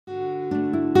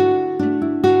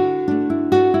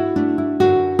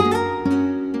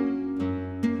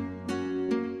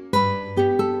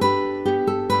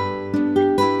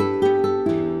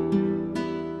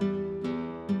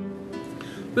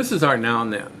This is Art Now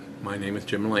and Then. My name is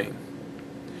Jim Lane.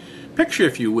 Picture,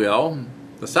 if you will,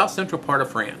 the south central part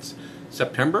of France,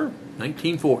 September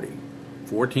 1940.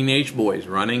 4 teenage boys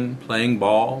running, playing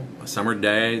ball, a summer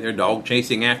day, their dog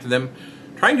chasing after them,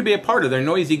 trying to be a part of their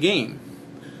noisy game.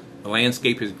 The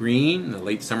landscape is green, the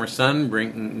late summer sun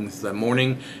brings the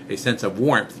morning a sense of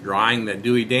warmth, drying the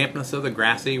dewy dampness of the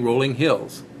grassy, rolling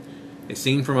hills. A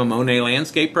scene from a Monet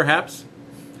landscape, perhaps?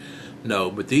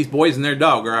 No, but these boys and their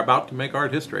dog are about to make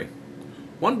art history.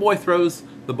 One boy throws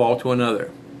the ball to another.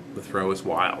 The throw is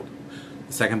wild.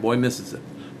 The second boy misses it.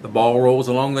 The ball rolls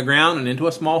along the ground and into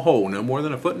a small hole, no more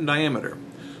than a foot in diameter.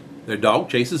 Their dog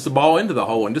chases the ball into the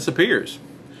hole and disappears.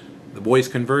 The boys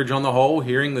converge on the hole,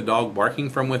 hearing the dog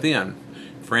barking from within.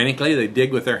 Frantically, they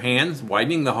dig with their hands,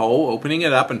 widening the hole, opening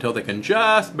it up until they can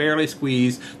just barely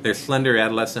squeeze their slender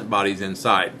adolescent bodies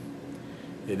inside.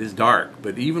 It is dark,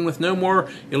 but even with no more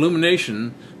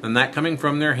illumination than that coming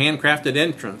from their handcrafted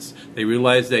entrance, they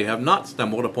realize they have not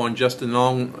stumbled upon just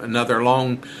another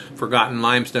long-forgotten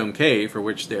limestone cave for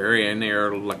which the area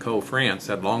near Lascaux, France,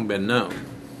 had long been known.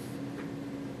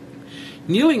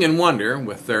 Kneeling in wonder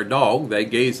with their dog, they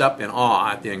gaze up in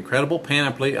awe at the incredible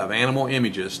panoply of animal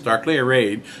images starkly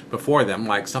arrayed before them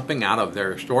like something out of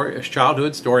their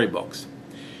childhood storybooks.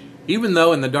 Even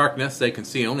though in the darkness they can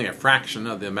see only a fraction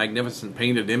of the magnificent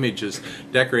painted images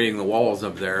decorating the walls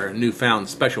of their newfound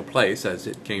special place, as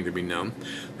it came to be known,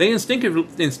 they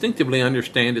instinctively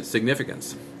understand its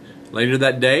significance. Later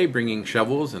that day, bringing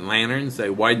shovels and lanterns, they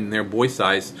widened their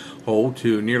boy-sized hole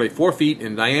to nearly 4 feet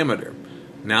in diameter.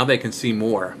 Now they can see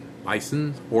more.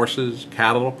 Bison, horses,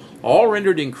 cattle, all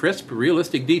rendered in crisp,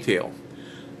 realistic detail.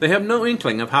 They have no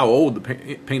inkling of how old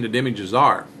the painted images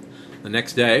are. The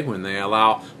next day, when they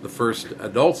allow the first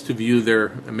adults to view their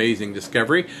amazing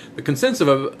discovery, the consensus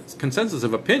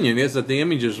of opinion is that the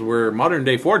images were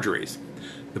modern-day forgeries.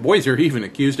 The boys are even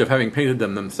accused of having painted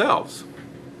them themselves.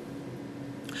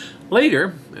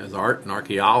 Later, as art and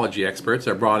archaeology experts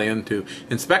are brought in to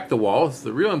inspect the walls,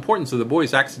 the real importance of the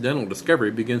boys' accidental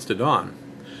discovery begins to dawn.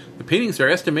 The paintings are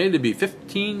estimated to be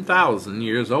 15,000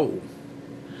 years old.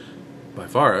 By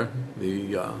far,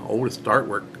 the oldest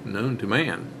artwork known to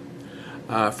man.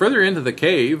 Further into the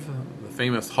cave, the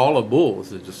famous Hall of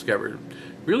Bulls is discovered.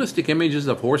 Realistic images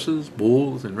of horses,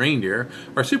 bulls, and reindeer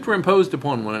are superimposed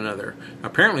upon one another,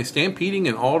 apparently stampeding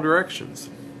in all directions.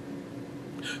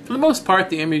 For the most part,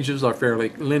 the images are fairly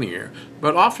linear,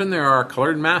 but often there are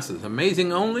colored masses,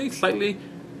 amazing only slightly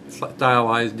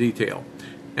stylized detail.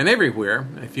 And everywhere,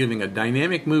 a feeling of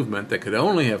dynamic movement that could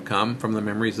only have come from the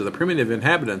memories of the primitive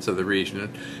inhabitants of the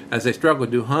region as they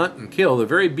struggled to hunt and kill the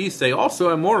very beasts they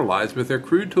also immortalized with their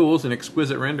crude tools and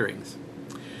exquisite renderings.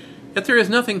 Yet there is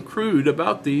nothing crude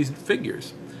about these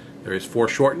figures. There is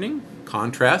foreshortening,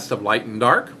 contrast of light and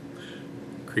dark,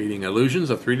 creating illusions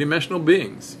of three-dimensional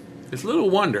beings. It's little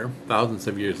wonder, thousands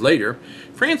of years later,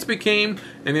 France became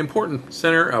an important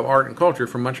center of art and culture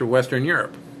for much of Western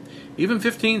Europe. Even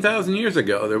 15,000 years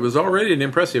ago, there was already an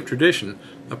impressive tradition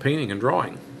of painting and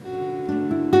drawing.